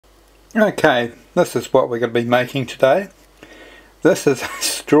Okay, this is what we're going to be making today. This is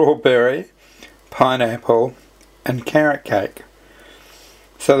strawberry, pineapple and carrot cake.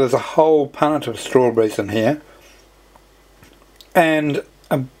 So there's a whole punnet of strawberries in here and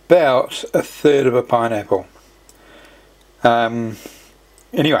about a third of a pineapple.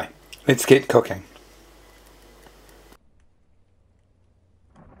 Anyway, let's get cooking.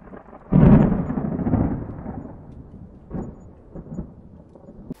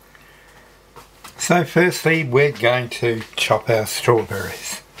 So firstly we're going to chop our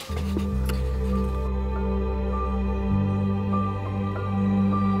strawberries.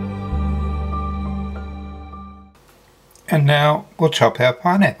 And now we'll chop our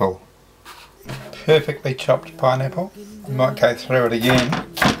pineapple. Perfectly chopped pineapple. I might go through it again,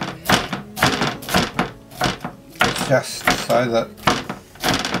 just so that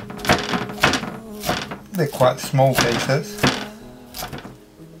they're quite small pieces.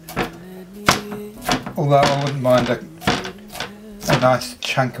 Although I wouldn't mind a nice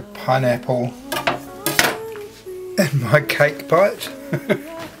chunk of pineapple in my cake bite.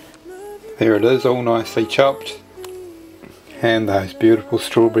 There it is, all nicely chopped. And those beautiful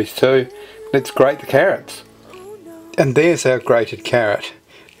strawberries too. Let's grate the carrots. And there's our grated carrot.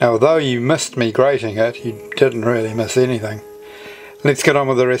 Now although you missed me grating it, you didn't really miss anything. Let's get on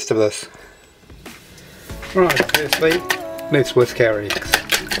with the rest of this. Right, firstly, let's whisk our eggs.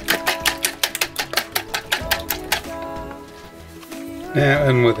 Now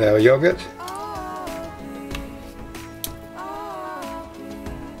in with our yogurt.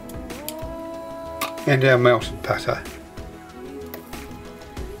 And our melted butter.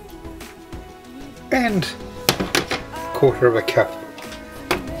 And a quarter of a cup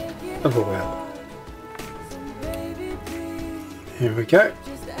of oil. Here we go.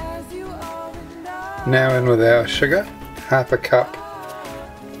 Now in with our sugar, half a cup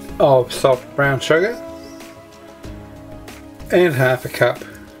of soft brown sugar and half a cup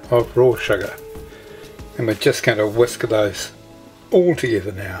of raw sugar, and we're just going to whisk those all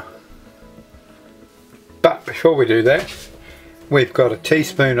together now. But before we do that, we've got a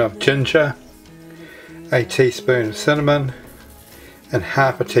teaspoon of ginger, a teaspoon of cinnamon and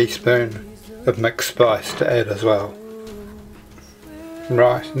half a teaspoon of mixed spice to add as well.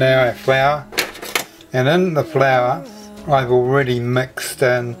 Right, now our flour, and in the flour I've already mixed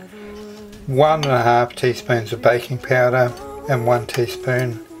in 1.5 teaspoons of baking powder and 1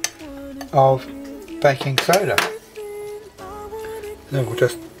 teaspoon of baking soda. Then we'll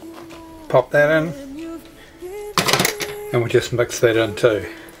just pop that in and we'll just mix that in too.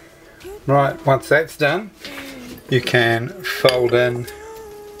 Right, once that's done, you can fold in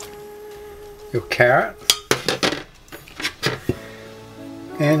your carrot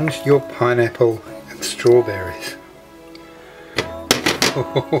and your pineapple and strawberries.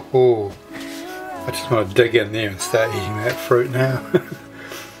 Oh, I just want to dig in there and start eating that fruit now.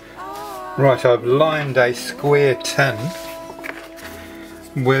 Right, I've lined a square tin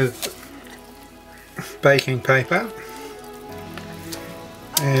with baking paper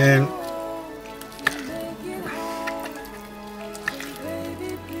and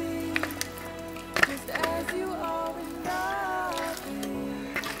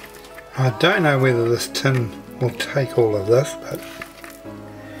I don't know whether this tin will take all of this, but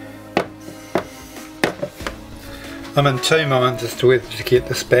I'm in two minds as to whether to get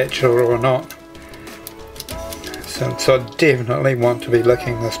the spatula or not. So I definitely want to be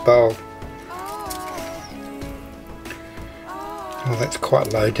licking this bowl. Oh, that's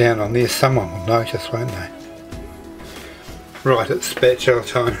quite low down on there. Someone will notice, won't they? Right, it's spatula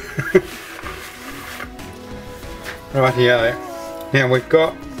time. Rightio. Now we've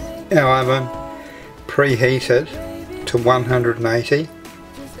got our oven preheated to 180.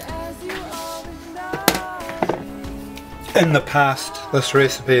 In the past this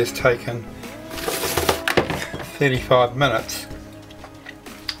recipe has taken 35 minutes.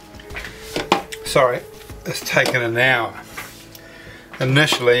 Sorry, it's taken an hour.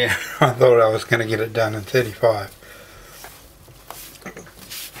 Initially I thought I was going to get it done in 35.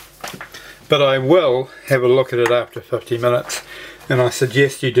 But I will have a look at it after 50 minutes. And I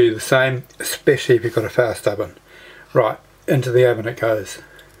suggest you do the same, especially if you've got a fast oven. Right, into the oven it goes.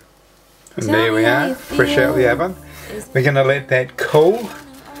 And there we are, fresh out of the oven. We're going to let that cool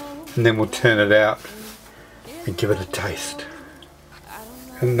and then we'll turn it out and give it a taste.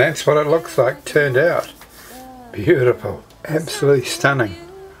 And that's what it looks like turned out. Beautiful, absolutely stunning.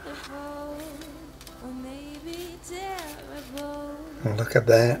 Look at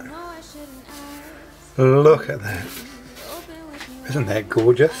that. Look at that. Isn't that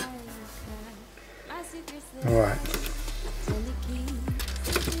gorgeous? Alright.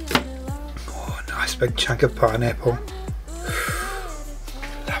 big chunk of pineapple.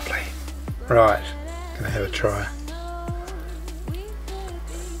 Lovely. Right, gonna have a try.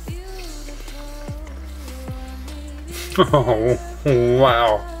 Oh,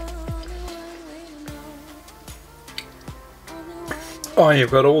 wow. Oh, you've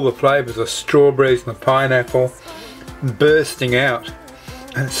got all the flavours of strawberries and the pineapple bursting out.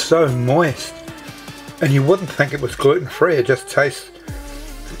 And it's so moist. And you wouldn't think it was gluten free, it just tastes,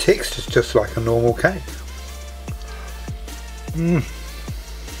 the texture's just like a normal cake. And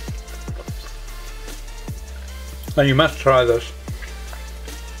you must try this.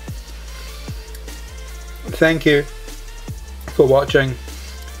 Thank you for watching.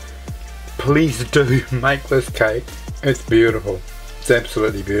 Please do make this cake. It's beautiful. It's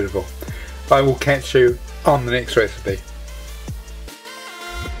absolutely beautiful. I will catch you on the next recipe.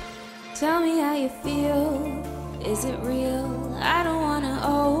 Tell me how you feel. Is it real? I don't wanna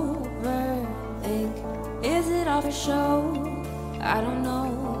overthink. Is it all for show? I don't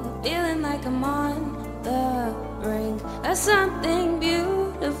know. Feeling like I'm on the brink of something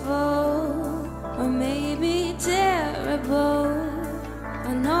beautiful, or maybe terrible.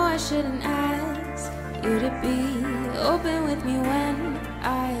 I know I shouldn't ask you to be open with me when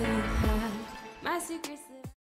I have my secrets.